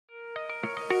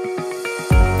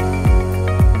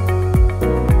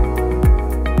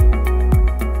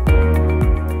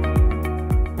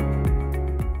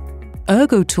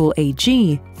UrgoTul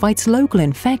AG fights local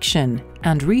infection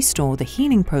and restore the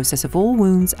healing process of all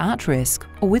wounds at risk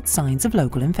or with signs of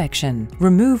local infection.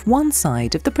 Remove one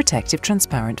side of the protective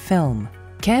transparent film.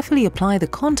 Carefully apply the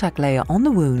contact layer on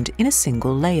the wound in a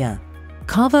single layer.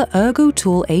 Cover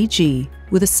UrgoTul AG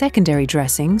with a secondary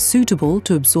dressing suitable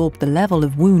to absorb the level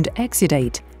of wound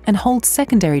exudate and hold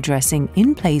secondary dressing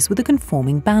in place with a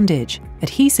conforming bandage,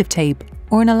 adhesive tape,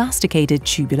 or an elasticated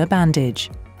tubular bandage.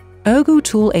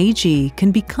 UrgoTul AG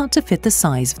can be cut to fit the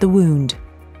size of the wound.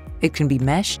 It can be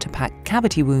meshed to pack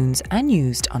cavity wounds and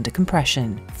used under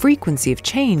compression. Frequency of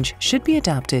change should be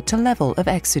adapted to level of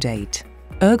exudate.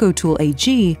 UrgoTul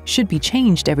AG should be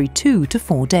changed every 2 to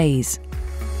 4 days.